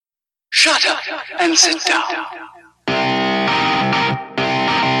Shut up and sit down.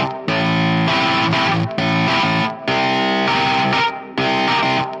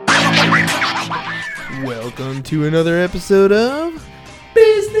 Welcome to another episode of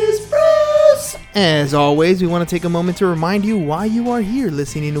Business Bros. As always, we want to take a moment to remind you why you are here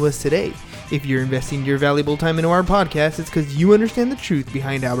listening to us today. If you're investing your valuable time into our podcast, it's because you understand the truth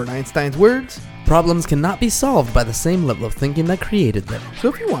behind Albert Einstein's words. Problems cannot be solved by the same level of thinking that created them. So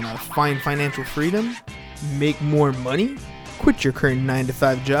if you want to find financial freedom, make more money, quit your current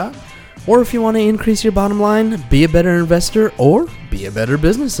 9-to-5 job, Or if you want to increase your bottom line, be a better investor, or be a better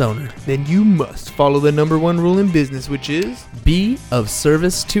business owner, then you must follow the number one rule in business, which is be of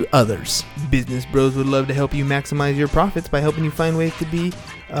service to others. Business Bros would love to help you maximize your profits by helping you find ways to be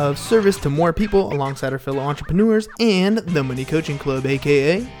of service to more people alongside our fellow entrepreneurs and the Money Coaching Club,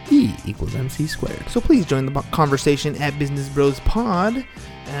 aka E equals MC squared. So please join the conversation at Business Bros Pod,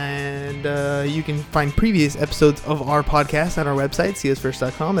 and you can find previous episodes of our podcast at our website,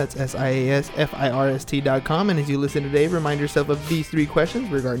 siasfirst.com. That's siasfirst.com. And as you listen today, remind yourself of these 3 questions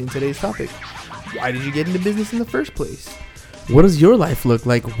regarding today's topic. Why did you get into business in the first place? What does your life look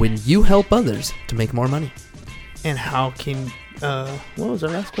like when you help others to make more money? And how can, what was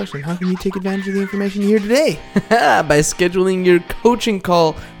our last question? How can you take advantage of the information you hear today? By scheduling your coaching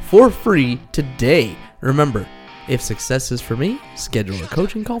call for free today. Remember, if success is for me, schedule a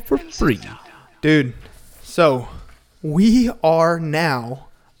coaching call for free. Dude, so we are now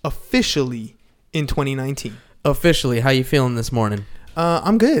officially in 2019. Officially, how you feeling this morning?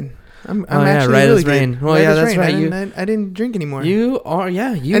 I'm good. I'm Oh, yeah, actually right really as rain. good. Well, Right yeah, as that's rain. right. I didn't drink anymore. You are,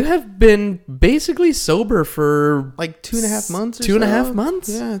 yeah. You And- have been basically sober for Like 2.5 months or 2.5 months?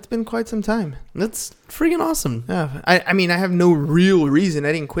 Yeah, it's been quite some time. That's freaking awesome. Yeah, I mean, I have no real reason.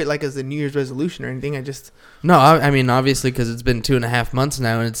 I didn't quit like as a New Year's resolution or anything. I just... No, I mean, obviously, because it's been 2.5 months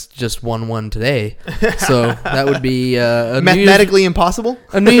now, and it's just 1/1 today. So that would be a Mathematically impossible?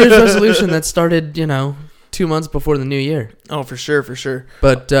 New Year's resolution that started, 2 months before the new year. Oh, for sure, for sure.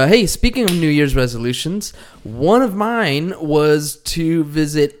 But, hey, speaking of New Year's resolutions, one of mine was to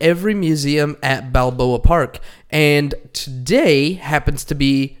visit every museum at Balboa Park. And today happens to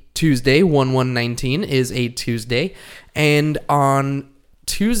be Tuesday, 1/1/19 is a Tuesday. And on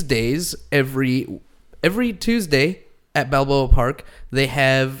Tuesdays, every Tuesday at Balboa Park, they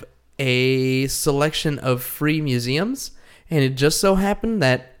have a selection of free museums. And it just so happened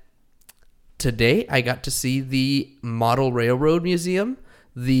that today, I got to see the Model Railroad Museum,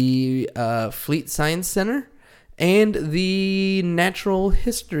 the Fleet Science Center, and the Natural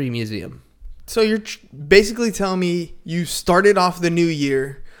History Museum. So you're basically telling me you started off the new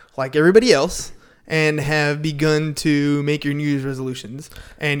year like everybody else and have begun to make your New Year's resolutions,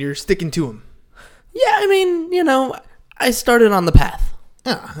 and you're sticking to them. Yeah, I mean, I started on the path.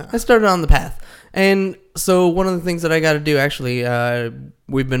 And so one of the things that I got to do, actually,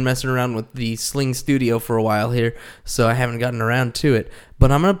 we've been messing around with the Sling Studio for a while here, so I haven't gotten around to it.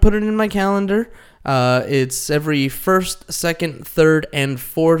 But I'm going to put it in my calendar. It's every 1st, 2nd, 3rd, and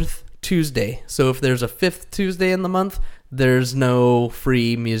 4th Tuesday. So if there's a 5th Tuesday in the month, there's no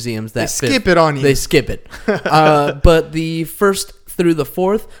free museums that They skip it on you. They skip it. But the 1st through the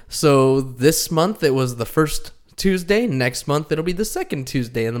 4th, so this month it was the 1st Tuesday. Next month it'll be the 2nd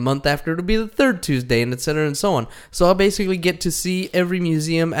Tuesday, and the month after it'll be the 3rd Tuesday, and etc. and so on. So I'll basically get to see every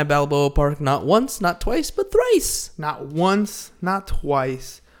museum at Balboa Park, not once, not twice, but thrice. Not once, not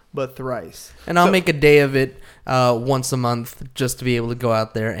twice, but thrice. And I'll make a day of it once a month just to be able to go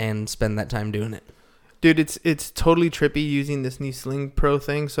out there and spend that time doing it. Dude, it's totally trippy using this new Sling Pro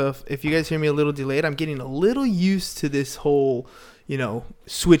thing. So if you guys hear me a little delayed, I'm getting a little used to this whole,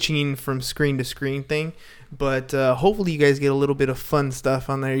 switching from screen to screen thing. But hopefully you guys get a little bit of fun stuff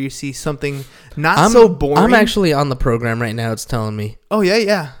on there. You see something so boring. I'm actually on the program right now. It's telling me. Oh,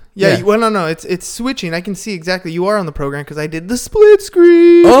 yeah. Yeah. Well, no. It's switching. I can see exactly. You are on the program because I did the split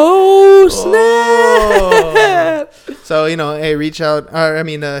screen. Oh, snap. So, hey,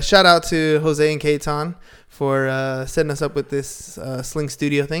 shout out to Jose and Katon for setting us up with this Sling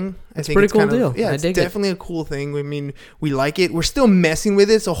Studio thing. It's a pretty cool deal. Yeah, it's definitely a cool thing. I mean, we like it. We're still messing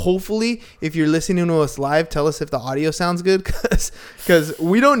with it, so hopefully, if you're listening to us live, tell us if the audio sounds good, because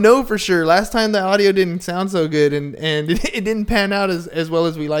we don't know for sure. Last time the audio didn't sound so good, and it didn't pan out as well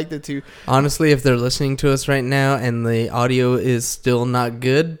as we liked it to. Honestly, if they're listening to us right now and the audio is still not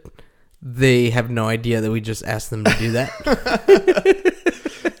good, they have no idea that we just asked them to do that.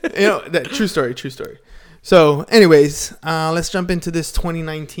 True story. So, anyways, let's jump into this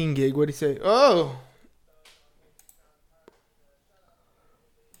 2019 gig. What do you say? Oh.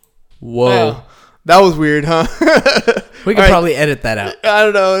 Whoa. That was weird, huh? We could probably edit that out. I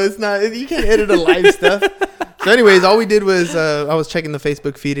don't know. It's not. You can't edit a live stuff. So, anyways, all we did was I was checking the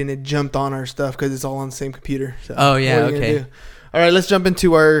Facebook feed and it jumped on our stuff because it's all on the same computer. So Oh, yeah, what are you gonna okay. do? All right, let's jump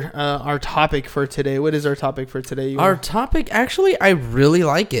into our topic for today. What is our topic for today? Our topic, actually, I really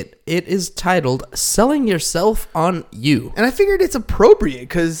like it. It is titled "Selling Yourself on You." And I figured it's appropriate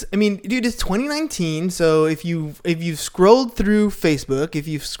because, I mean, dude, it's 2019. So if you've scrolled through Facebook, if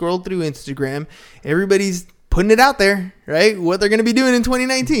you've scrolled through Instagram, everybody's putting it out there, right? What they're going to be doing in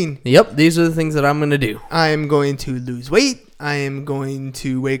 2019. Yep, these are the things that I'm going to do. I am going to lose weight. I am going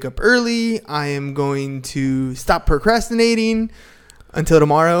to wake up early. I am going to stop procrastinating until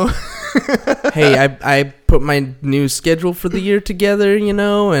tomorrow. Hey, I put my new schedule for the year together,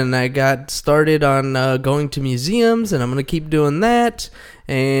 and I got started on going to museums, and I'm going to keep doing that.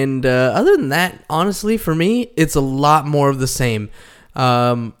 And other than that, honestly, for me, it's a lot more of the same.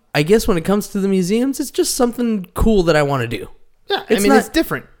 I guess when it comes to the museums, it's just something cool that I want to do. Yeah, It's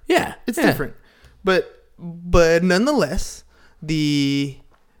different. Yeah, It's yeah. different. But nonetheless,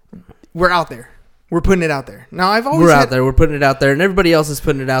 we're out there. We're putting it out there. Now, I've always We're out there. We're putting it out there, and everybody else is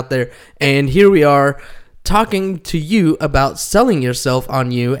putting it out there. And here we are talking to you about selling yourself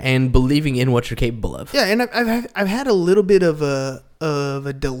on you and believing in what you're capable of. Yeah, and I've had a little bit of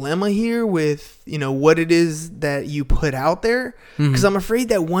a dilemma here with what it is that you put out there, because I'm afraid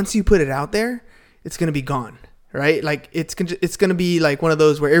that once you put it out there, it's gonna be gone. Right? Like it's gonna be like one of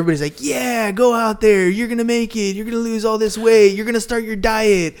those where everybody's like, yeah, go out there, you're gonna make it, you're gonna lose all this weight, you're gonna start your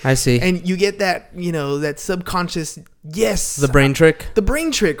diet. I see. And you get that that subconscious yes, The brain trick. the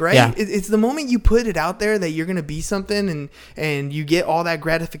brain trick, right? Yeah. It's the moment you put it out there that you're gonna be something, and you get all that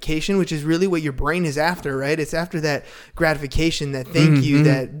gratification, which is really what your brain is after, right? It's after that gratification, that thank you,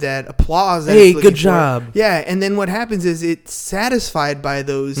 that applause. That Hey, it's looking good for. job. Yeah, and then what happens is it's satisfied by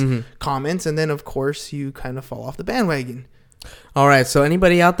those comments, and then of course you kind of fall off the bandwagon. All right, so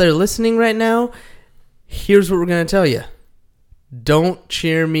anybody out there listening right now, here's what we're going to tell you. Don't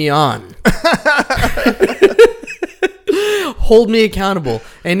cheer me on. Hold me accountable.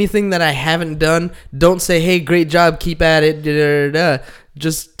 Anything that I haven't done, don't say, hey, great job, keep at it.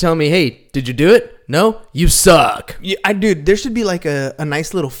 Just tell me, hey, did you do it? No? You suck. Yeah, dude, there should be like a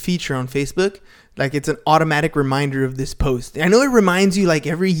nice little feature on Facebook. Like it's an automatic reminder of this post. I know it reminds you like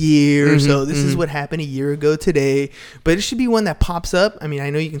every year or so. This is what happened a year ago today. But it should be one that pops up. I mean, I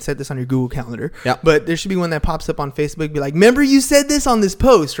know you can set this on your Google Calendar. Yeah. But there should be one that pops up on Facebook. Be like, remember you said this on this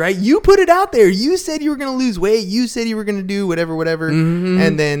post, right? You put it out there. You said you were going to lose weight. You said you were going to do whatever.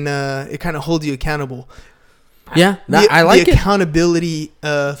 And then it kind of holds you accountable. Yeah, I like the it. accountability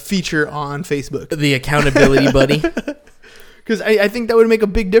feature on Facebook. The accountability buddy. Because I think that would make a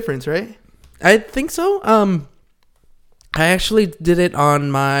big difference, right? I think so. I actually did it on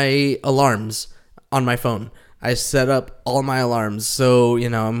my alarms on my phone. I set up all my alarms. So,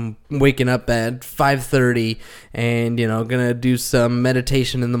 I'm waking up at 5:30 and, gonna do some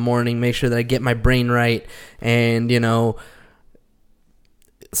meditation in the morning, make sure that I get my brain right. And,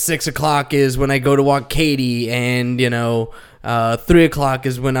 6 o'clock is when I go to walk Katie, and 3 o'clock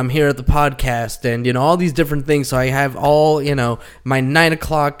is when I'm here at the podcast, and all these different things. So I have all my 9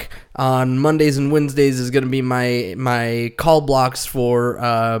 o'clock on Mondays and Wednesdays is going to be my call blocks for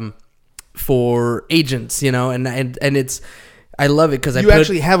agents, and it's, I love it because You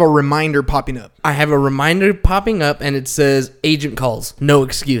actually have a reminder popping up. I have a reminder popping up, and it says agent calls, no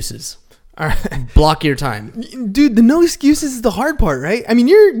excuses. All right. Block your time. Dude, the no excuses is the hard part, right? I mean,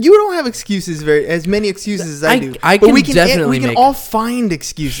 you don't have excuses as many excuses as I do. I but can we can definitely we can make- all find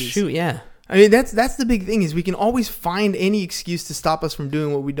excuses. Shoot, yeah. I mean, that's the big thing is we can always find any excuse to stop us from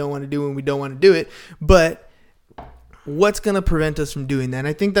doing what we don't want to do when we don't want to do it. But what's going to prevent us from doing that? And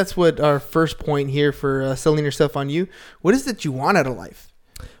I think that's what our first point here for selling yourself on you. What is it you want out of life?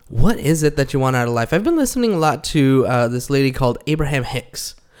 What is it that you want out of life? I've been listening a lot to this lady called Abraham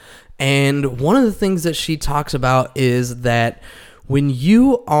Hicks. And one of the things that she talks about is that when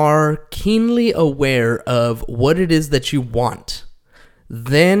you are keenly aware of what it is that you want,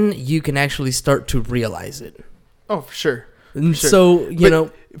 then you can actually start to realize it. Oh, for sure. And Sure. so,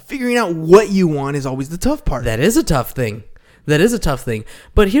 But figuring out what you want is always the tough part. that is a tough thing.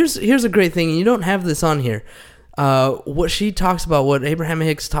 But here's a great thing, and you don't have this on here. What she talks about, what Abraham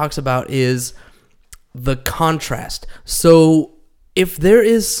Hicks talks about, is the contrast. So if there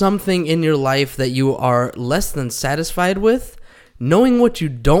is something in your life that you are less than satisfied with, knowing what you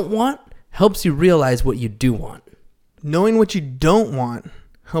don't want helps you realize what you do want. Knowing what you don't want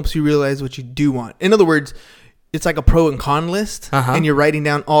helps you realize what you do want. In other words, it's like a pro and con list, and you're writing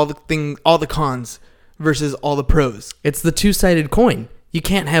down all the cons versus all the pros. It's the two-sided coin. You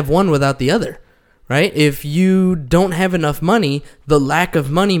can't have one without the other. right? If you don't have enough money, the lack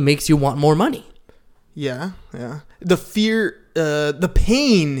of money makes you want more money. Yeah. The fear, the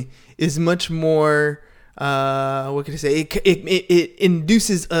pain is much more. What can I say? It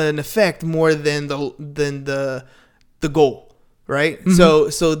induces an effect more than the goal, right? Mm-hmm.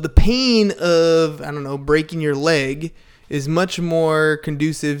 So the pain of, I don't know, breaking your leg is much more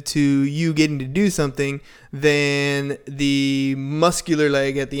conducive to you getting to do something than the muscular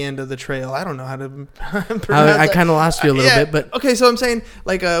leg at the end of the trail. I don't know how to pronounce I kind of lost you a little bit, but okay. So I'm saying,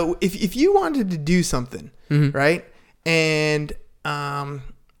 like, if you wanted to do something, right, and I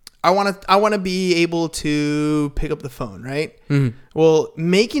want to be able to pick up the phone, right? Mm-hmm. Well,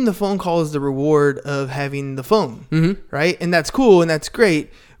 making the phone call is the reward of having the phone, right? And that's cool and that's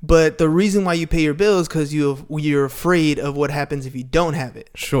great. But the reason why you pay your bills is because you're afraid of what happens if you don't have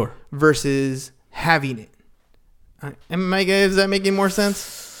it. Sure. Versus having it. Is that making more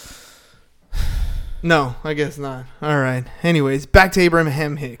sense? No, I guess not. All right. Anyways, back to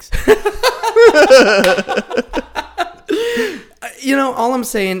Abraham Hicks. All I'm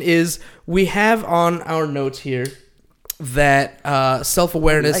saying is we have on our notes here that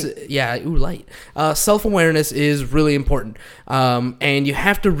self-awareness, self-awareness is really important. And you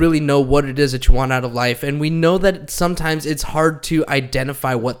have to really know what it is that you want out of life. And we know that sometimes it's hard to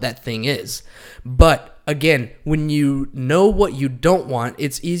identify what that thing is. But again, when you know what you don't want,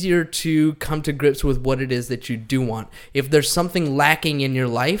 it's easier to come to grips with what it is that you do want. If there's something lacking in your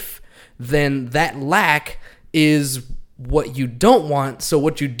life, then that lack is what you don't want. So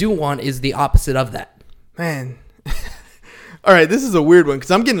what you do want is the opposite of that. Man. All right, this is a weird one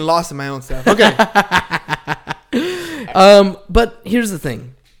because I'm getting lost in my own stuff. Okay. But here's the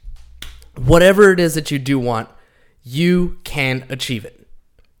thing. Whatever it is that you do want, you can achieve it.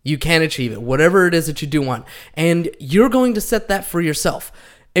 You can achieve it. Whatever it is that you do want. And you're going to set that for yourself.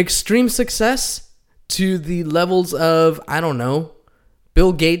 Extreme success to the levels of, I don't know,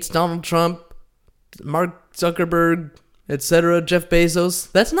 Bill Gates, Donald Trump, Mark Zuckerberg, etc., Jeff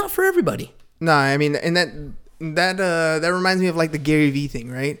Bezos. That's not for everybody. No, I mean, and that reminds me of like the Gary Vee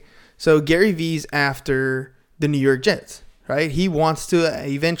thing, right? So Gary Vee's after the New York Jets, right? He wants to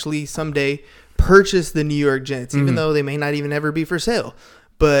eventually someday purchase the New York Jets, even though they may not even ever be for sale.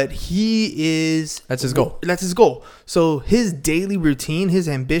 But that's his goal. That's his goal. So his daily routine, his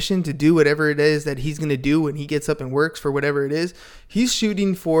ambition to do whatever it is that he's going to do when he gets up and works for whatever it is, he's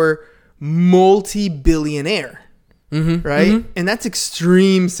shooting for multi-billionaire. Mm-hmm, right? And that's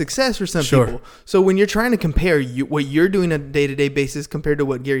extreme success for some people. So when you're trying to compare what you're doing on a day-to-day basis compared to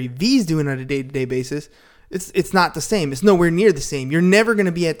what Gary Vee's doing on a day-to-day basis, it's not the same. It's nowhere near the same. You're never going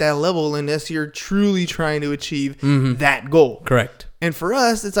to be at that level unless you're truly trying to achieve that goal. Correct. And for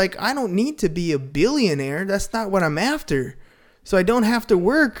us, it's like, I don't need to be a billionaire. That's not what I'm after. So I don't have to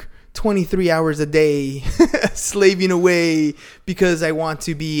work 23 hours a day slaving away because I want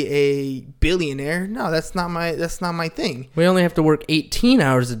to be a billionaire. No, that's not my thing. We only have to work 18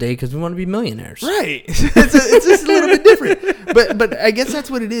 hours a day because we want to be millionaires. Right. It's just a little bit different. But I guess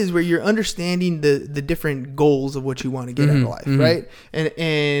that's what it is, where you're understanding the different goals of what you want to get out of life, right?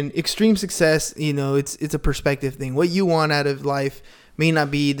 And extreme success, it's a perspective thing. What you want out of life may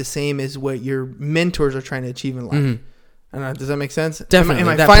not be the same as what your mentors are trying to achieve in life. I don't know, does that make sense? Definitely. Am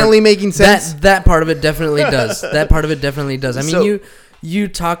I finally making sense? That part of it definitely does. That part of it definitely does. I mean, you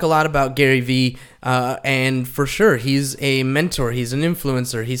talk a lot about Gary Vee, and for sure, he's a mentor. He's an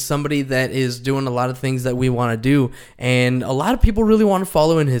influencer. He's somebody that is doing a lot of things that we want to do, and a lot of people really want to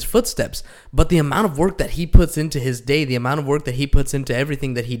follow in his footsteps. But the amount of work that he puts into his day, the amount of work that he puts into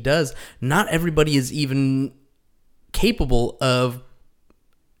everything that he does, not everybody is even capable of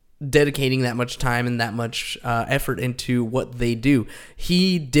dedicating that much time and that much effort into what they do.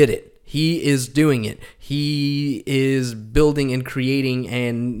 He did it. He is doing it. He is building and creating,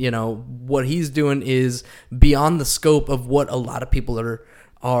 and what he's doing is beyond the scope of what a lot of people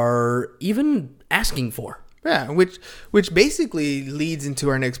are even asking for. Yeah, which basically leads into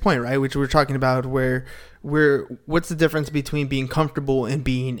our next point, right? Which we're talking about, what's the difference between being comfortable and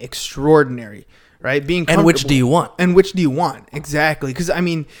being extraordinary? Right? Being comfortable. And which do you want? And which do you want? Exactly. Because, I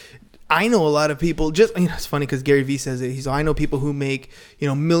mean, I know a lot of people, it's funny because Gary Vee says it. I know people who make,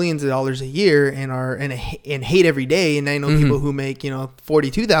 millions of dollars a year and hate every day. And I know people who make,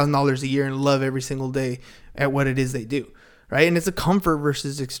 $42,000 a year and love every single day at what it is they do. Right. And it's a comfort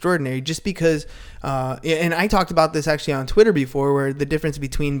versus extraordinary, just because, and I talked about this actually on Twitter before, where the difference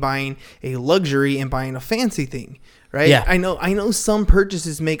between buying a luxury and buying a fancy thing. Right. Yeah. I know some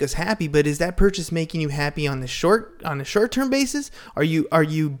purchases make us happy, but is that purchase making you happy on a short term basis? Are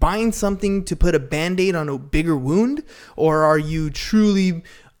you buying something to put a Band-Aid on a bigger wound, or are you truly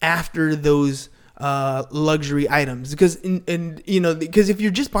after those luxury items, because because if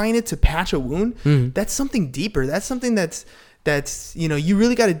you're just buying it to patch a wound, that's something deeper. That's something that's you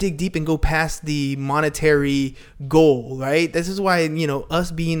really got to dig deep and go past the monetary goal, right? This is why us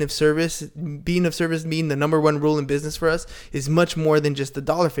being of service being the number one rule in business for us is much more than just the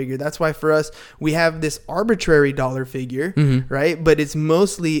dollar figure. That's why for us we have this arbitrary dollar figure, right? But it's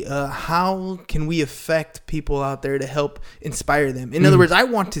mostly how can we affect people out there to help inspire them. In other words, I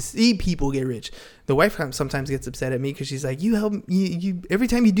want to see people get rich. The wife sometimes gets upset at me because she's like, you every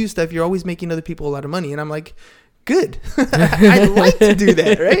time you do stuff, you're always making other people a lot of money, and I'm like, good. I like to do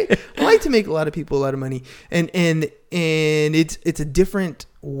that, right? I like to make a lot of people a lot of money, and it's a different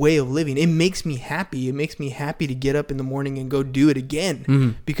way of living. It makes me happy. It makes me happy to get up in the morning and go do it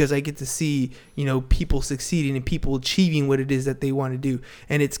again, because I get to see people succeeding and people achieving what it is that they want to do,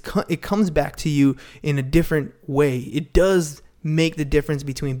 and it comes back to you in a different way. It does make the difference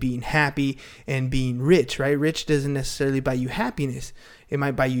between being happy and being rich, right? Rich doesn't necessarily buy you happiness. It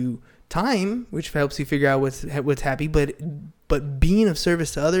might buy you time, which helps you figure out what's happy, but being of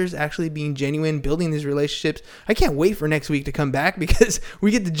service to others, actually being genuine, building these relationships. I can't wait for next week to come back, because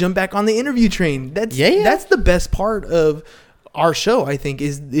we get to jump back on the interview train. That's the best part of our show, I think,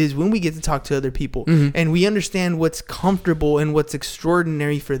 is when we get to talk to other people, and we understand what's comfortable and what's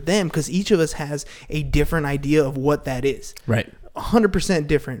extraordinary for them, because each of us has a different idea of what that is. Right. 100%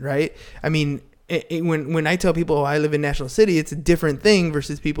 different, right? I mean, when I tell people I live in National City, it's a different thing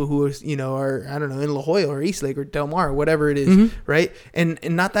versus people who are I don't know, in La Jolla or Eastlake or Del Mar or whatever it is, right? And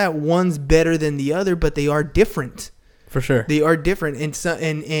not that one's better than the other, but they are different. For sure. They are different,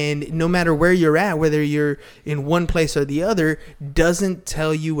 and no matter where you're at, whether you're in one place or the other, doesn't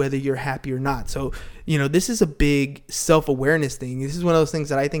tell you whether you're happy or not. So, this is a big self-awareness thing. This is one of those things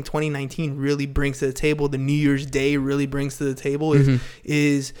that I think 2019 really brings to the table. The New Year's Day really brings to the table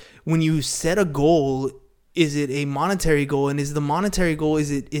is when you set a goal, is it a monetary goal? And is the monetary goal,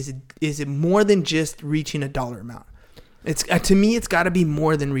 is it more than just reaching a dollar amount? It's to me, it's got to be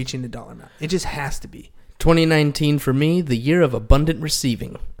more than reaching a dollar amount. It just has to be. 2019 for me, the year of abundant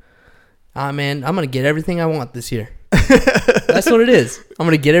receiving. Man, I'm going to get everything I want this year. That's what it is. I'm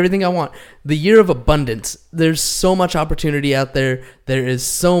going to get everything I want. The year of abundance. There's so much opportunity out there. There is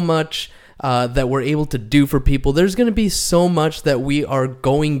so much that we're able to do for people. There's going to be so much that we are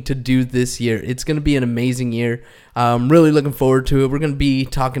going to do this year. It's going to be an amazing year. I'm really looking forward to it. We're going to be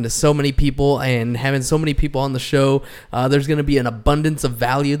talking to so many people and having so many people on the show. There's going to be an abundance of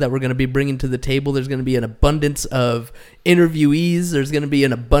value that we're going to be bringing to the table. There's going to be an abundance of interviewees. There's going to be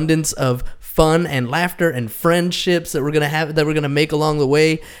an abundance of fun and laughter and friendships that we're going to have, that we're going to make along the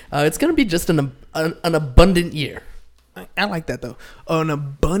way. It's going to be just an abundant year. I like that, though. An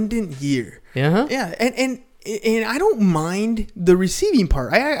abundant year. Yeah. Yeah. And I don't mind the receiving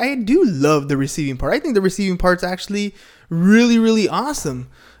part. I do love the receiving part. I think the receiving part's actually really, really awesome.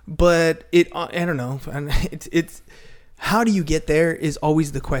 But I don't know. It's how do you get there is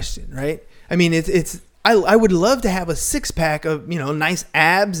always the question, right? I mean, I would love to have a 6-pack of, nice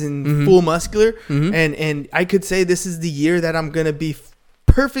abs and full muscular. And I could say this is the year that I'm going to be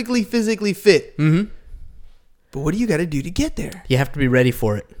perfectly physically fit. But what do you got to do to get there? You have to be ready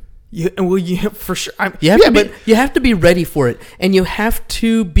for it. For sure. You have to be ready for it, and you have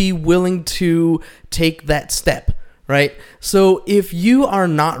to be willing to take that step, right? So if you are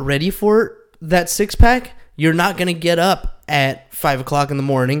not ready for that 6-pack, you're not going to get up at 5 o'clock in the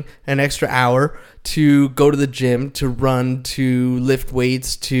morning, an extra hour, to go to the gym, to run, to lift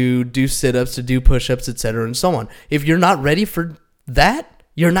weights, to do sit-ups, to do push-ups, etc., and so on. If you're not ready for that,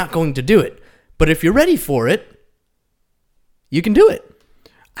 you're not going to do it. But if you're ready for it, you can do it.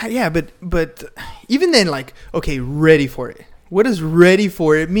 Yeah, but even then, okay, ready for it. What does ready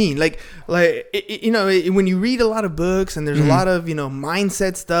for it mean? When you read a lot of books and there's a lot of,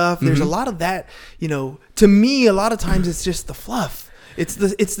 mindset stuff, there's a lot of that, to me, a lot of times it's just the fluff. It's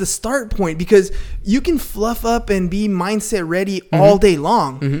the start point, because you can fluff up and be mindset ready all day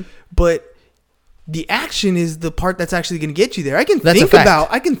long, but the action is the part that's actually going to get you there. I can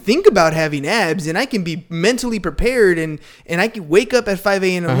think about having abs, and I can be mentally prepared, and I can wake up at 5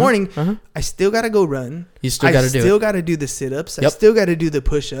 a.m. in the morning. I still got to go run. You still got to do it. I still got to do the sit-ups. I still got to do the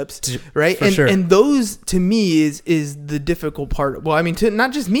push-ups, right? Sure. And those, to me, is the difficult part. Well, I mean, to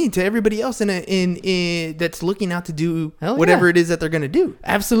not just me, to everybody else in that's looking out to do whatever it is that they're going to do.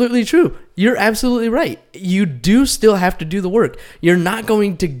 Absolutely true. You're absolutely right. You do still have to do the work. You're not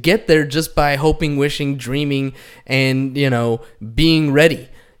going to get there just by hoping, wishing, dreaming, and, being ready.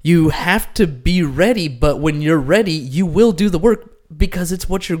 You have to be ready, but when you're ready, you will do the work because it's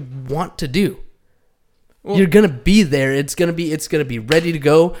what you want to do. You're gonna be there. It's gonna be ready to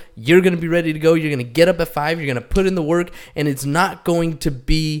go. You're gonna be ready to go. You're gonna get up at 5. You're gonna put in the work, and it's not going to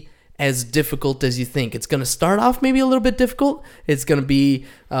be as difficult as you think. It's gonna start off maybe a little bit difficult. It's gonna be,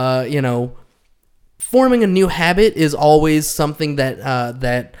 forming a new habit is always something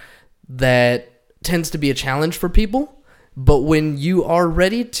that tends to be a challenge for people. But when you are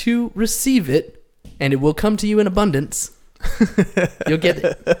ready to receive it, and it will come to you in abundance, you'll get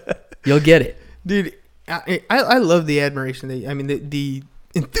it. You'll get it, dude. I love the admiration the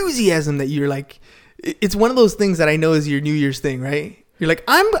enthusiasm that you're like. It's one of those things that I know is your New Year's thing, right? You're like,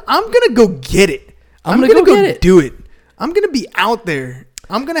 I'm gonna go get it. I'm gonna go get it. Do it. I'm gonna be out there.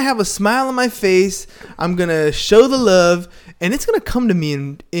 I'm gonna have a smile on my face. I'm gonna show the love, and it's gonna come to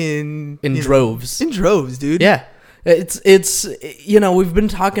me in droves. In droves, dude. Yeah. It's we've been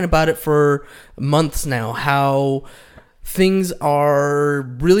talking about it for months now, how things are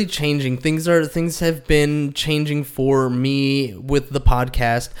really changing. Things have been changing for me with the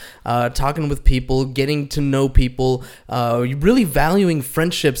podcast, talking with people, getting to know people, really valuing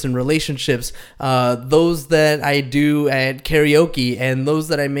friendships and relationships, those that I do at karaoke and those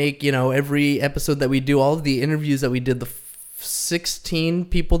that I make, every episode that we do, all of the interviews that we did, the 16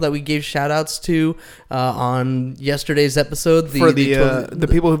 people that we gave shout outs to on yesterday's episode. The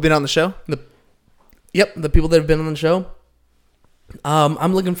people who've been on the show? The people that have been on the show.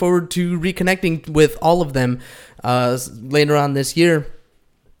 I'm looking forward to reconnecting with all of them later on this year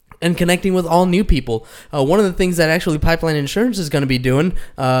and connecting with all new people. One of the things that actually Pipeline Insurance is going to be doing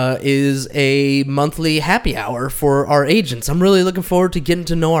is a monthly happy hour for our agents. I'm really looking forward to getting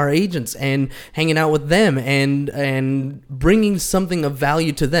to know our agents and hanging out with them and bringing something of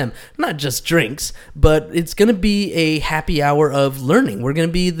value to them. Not just drinks, but it's going to be a happy hour of learning. We're going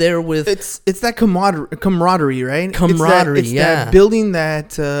to be there with... It's that camaraderie, right? Camaraderie, it's that building that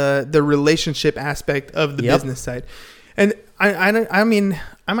the relationship aspect of the business side. And I mean,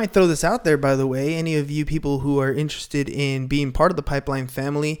 I might throw this out there, by the way. Any of you people who are interested in being part of the Pipeline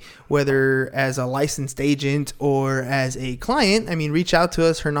family, whether as a licensed agent or as a client, I mean, reach out to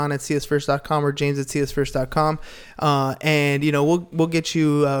us, Hernan@csfirst.com or James@csfirst.com. And, we'll get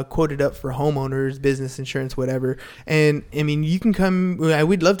you quoted up for homeowners, business insurance, whatever. And, I mean, you can come.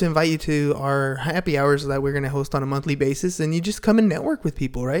 We'd love to invite you to our happy hours that we're going to host on a monthly basis. And you just come and network with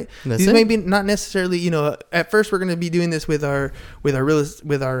people, right? These may be not necessarily, at first we're going to be doing this with our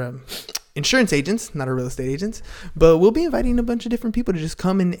insurance agents, not our real estate agents, but we'll be inviting a bunch of different people to just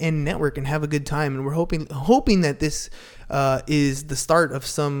come and network and have a good time. And we're hoping that this is the start of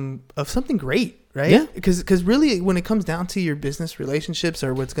something great, right? Yeah. Because really, when it comes down to your business relationships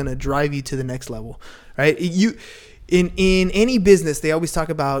are what's going to drive you to the next level, right? In any business, they always talk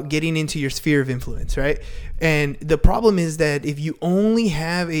about getting into your sphere of influence, right? And the problem is that if you only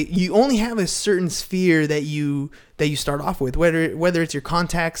have a certain sphere that you start off with, whether it's your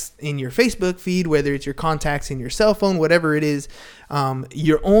contacts in your Facebook feed, whether it's your contacts in your cell phone, whatever it is,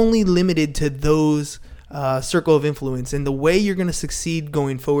 you're only limited to those circle of influence. And the way you're going to succeed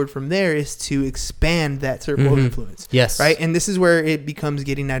going forward from there is to expand that circle of influence. Yes. Right. And this is where it becomes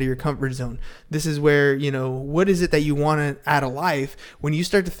getting out of your comfort zone. This is where, what is it that you want out of life? When you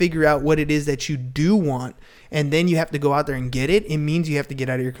start to figure out what it is that you do want, and then you have to go out there and get it, it means you have to get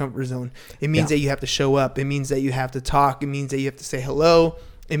out of your comfort zone. It means that you have to show up. It means that you have to talk. It means that you have to say hello.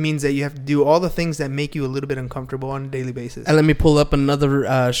 It means that you have to do all the things that make you a little bit uncomfortable on a daily basis. And let me pull up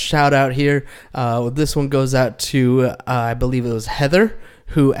another shout out here. This one goes out to, I believe it was Heather,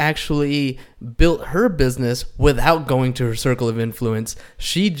 who actually built her business without going to her circle of influence.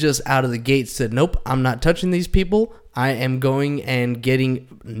 She just out of the gate said, nope, I'm not touching these people. I am going and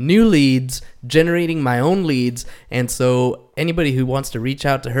getting new leads, generating my own leads. And so anybody who wants to reach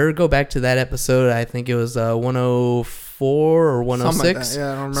out to her, go back to that episode. I think it was 104 or 106, I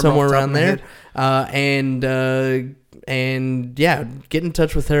don't remember, somewhere around there. And yeah, get in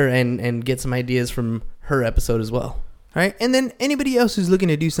touch with her and get some ideas from her episode as well. All right. And then anybody else who's looking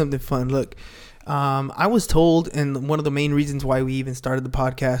to do something fun, look, I was told, and one of the main reasons why we even started the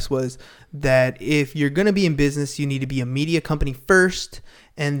podcast was that if you're going to be in business, you need to be a media company first,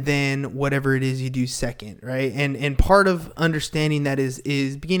 and then whatever it is you do second, right? And part of understanding that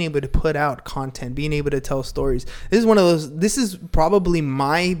is being able to put out content, being able to tell stories. This is probably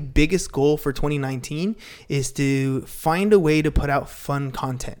my biggest goal for 2019 is to find a way to put out fun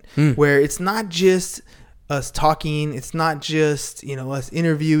content where it's not just us talking, it's not just us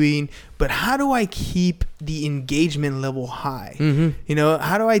interviewing, but how do I keep the engagement level high?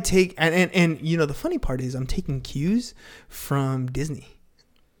 How do I take and the funny part is I'm taking cues from Disney.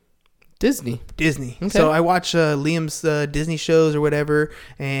 Disney. Disney. Okay. So I watch Liam's Disney shows or whatever,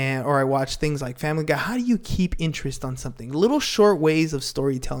 or I watch things like Family Guy. How do you keep interest on something? Little short ways of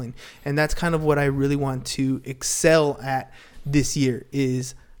storytelling, and that's kind of what I really want to excel at this year.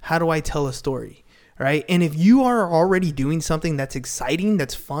 Is how do I tell a story, right? And if you are already doing something that's exciting,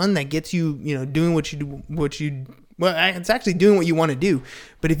 that's fun, that gets you, doing what you do, it's actually doing what you want to do.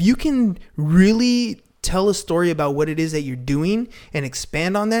 But if you can really tell a story about what it is that you're doing and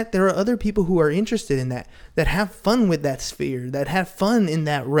expand on that, there are other people who are interested in that have fun with that sphere, that have fun in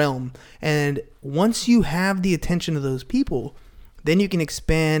that realm. And once you have the attention of those people, then you can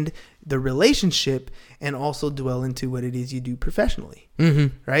expand the relationship and also dwell into what it is you do professionally.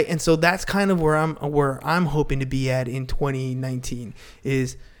 Mm-hmm. Right. And so that's kind of where I'm hoping to be at in 2019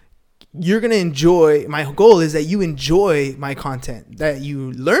 is you're going to enjoy. My goal is that you enjoy my content, that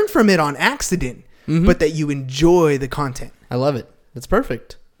you learn from it on accident, but that you enjoy the content. I love it. That's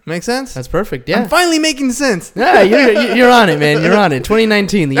perfect. Make sense? That's perfect. Yeah. I'm finally making sense. Yeah, you're on it, man. You're on it.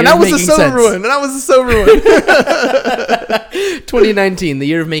 2019, the year And I of was making a sober sense. one. And I was a sober one. 2019, the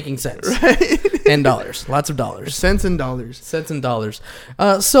year of making sense. Right? And dollars. Lots of dollars. Cents and dollars. Cents and dollars.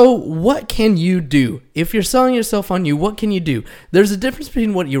 So what can you do? If you're selling yourself on you, what can you do? There's a difference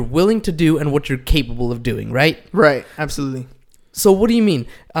between what you're willing to do and what you're capable of doing, right? Right. Absolutely. So what do you mean?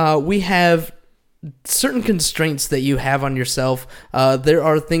 We have certain constraints that you have on yourself. There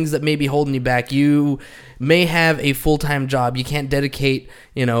are things that may be holding you back. You may have a full-time job. You can't dedicate,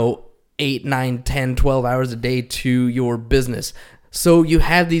 8, 9, 10, 12 hours a day to your business. So you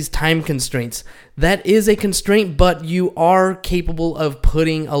have these time constraints. That is a constraint, but you are capable of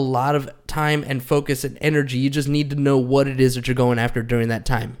putting a lot of time and focus and energy. You just need to know what it is that you're going after during that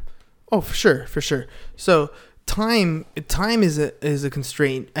time. Oh, for sure. So time is a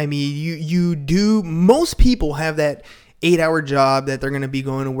constraint. I mean, most people have that 8-hour job that they're going to be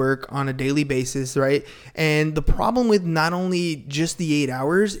going to work on a daily basis, right? And the problem with not only just the 8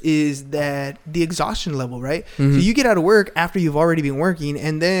 hours is that the exhaustion level, right? So you get out of work after you've already been working,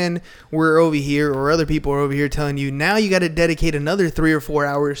 and then we're over here, or other people are over here telling you, now you got to dedicate another 3 or 4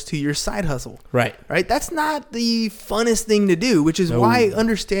 hours to your side hustle. Right. That's not the funnest thing to do, which is why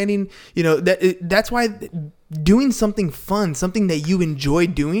understanding, that's why doing something fun, something that you enjoy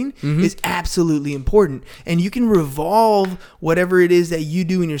doing is absolutely important. And you can revolve whatever it is that you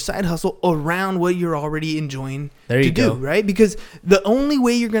do in your side hustle around what you're already enjoying to do, right? Because the only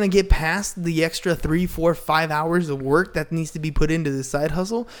way you're going to get past the extra 3, 4, 5 hours of work that needs to be put into the side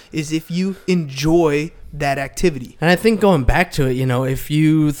hustle is if you enjoy that activity. And I think going back to it, if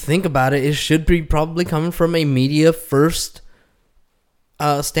you think about it, it should be probably coming from a media first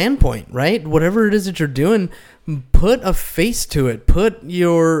standpoint, right? Whatever it is that you're doing, put a face to it, put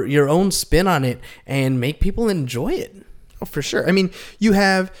your own spin on it, and make people enjoy it. Oh, for sure. I mean, you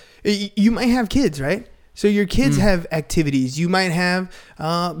might have kids, right? So your kids have activities. You might have,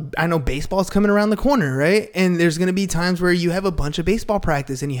 I know baseball's coming around the corner, right? And there's going to be times where you have a bunch of baseball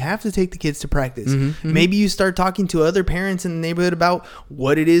practice and you have to take the kids to practice. Maybe you start talking to other parents in the neighborhood about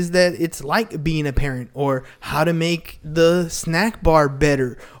what it is that it's like being a parent, or how to make the snack bar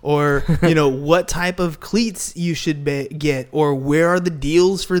better, or, what type of cleats you should get, or where are the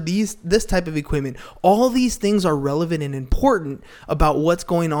deals for this type of equipment. All these things are relevant and important about what's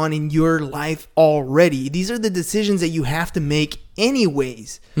going on in your life already. These are the decisions that you have to make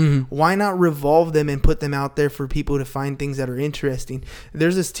anyways. Why not revolve them and put them out there for people to find things that are interesting?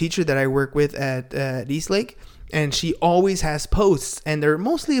 There's this teacher that I work with at Eastlake, and she always has posts, and they're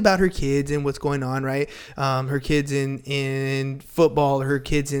mostly about her kids and what's going on, right? Her kids in football, or her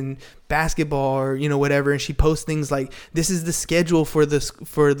kids in basketball, or whatever. And she posts things like, this is the schedule for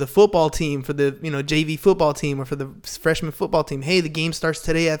the football team, for the JV football team, or for the freshman football team. Hey, the game starts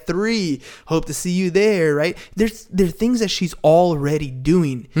today at 3. Hope to see you there, right? There are things that she's already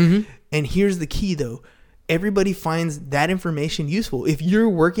doing. And here's the key, though. Everybody finds that information useful. If you're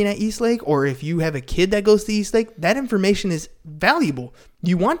working at Eastlake, or if you have a kid that goes to Eastlake, that information is valuable.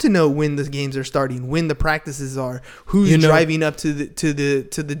 You want to know when the games are starting, when the practices are, who's driving up to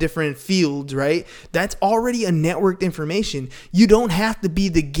the different fields, right? That's already a networked information. You don't have to be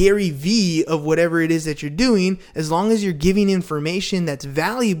the Gary V of whatever it is that you're doing. As long as you're giving information that's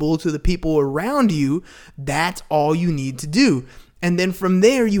valuable to the people around you, that's all you need to do. And then from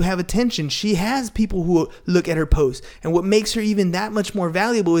there, you have attention. She has people who look at her posts. And what makes her even that much more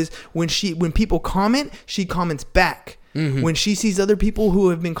valuable is when people comment, she comments back. When she sees other people who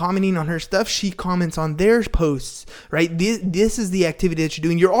have been commenting on her stuff, she comments on their posts, right? This is the activity that you're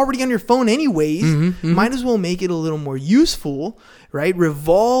doing. You're already on your phone anyways. Might as well make it a little more useful, right?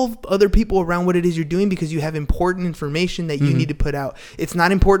 Revolve other people around what it is you're doing because you have important information that you need to put out. It's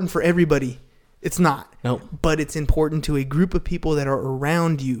not important for everybody. It's not. Nope. But it's important to a group of people that are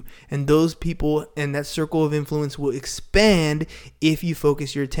around you. And those people and that circle of influence will expand if you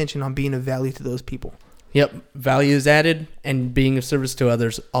focus your attention on being of value to those people. Yep. Value is added and being of service to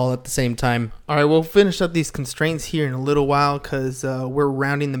others all at the same time. All right, we'll finish up these constraints here in a little while because we're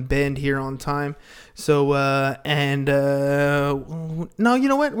rounding the bend here on time. So, no, you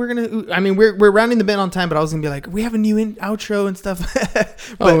know what? We're rounding the bend on time, but I was going to be like, we have a new outro and stuff.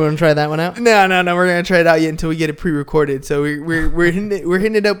 We're going to try that one out? No, we're going to try it out yet until we get it pre-recorded. So we're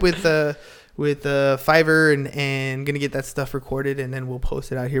hitting it up with Fiverr and gonna get that stuff recorded, and then we'll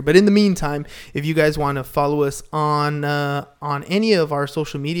post it out here. But in the meantime, if you guys want to follow us on any of our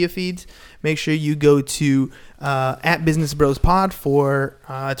social media feeds, make sure you go to at Business Bros Pod for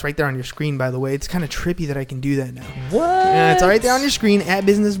it's right there on your screen, by the way. It's kind of trippy that I can do that now. What? It's right there on your screen at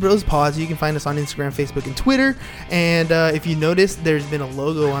Business Bros Pod. So you can find us on Instagram, Facebook, and Twitter. And if you notice, there's been a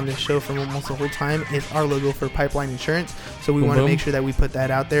logo on this show for almost the whole time. It's our logo for Pipeline Insurance. So we want to make sure that we put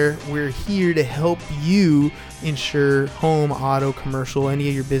that out there. We're here to help you insure home, auto, commercial, any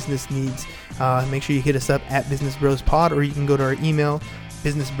of your business needs. Make sure you hit us up at Business Bros Pod, or you can go to our email,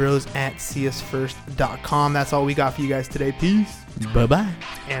 businessbros@seeusfirst.com. That's all we got for you guys today. Peace. Bye-bye.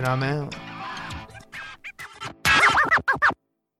 And I'm out.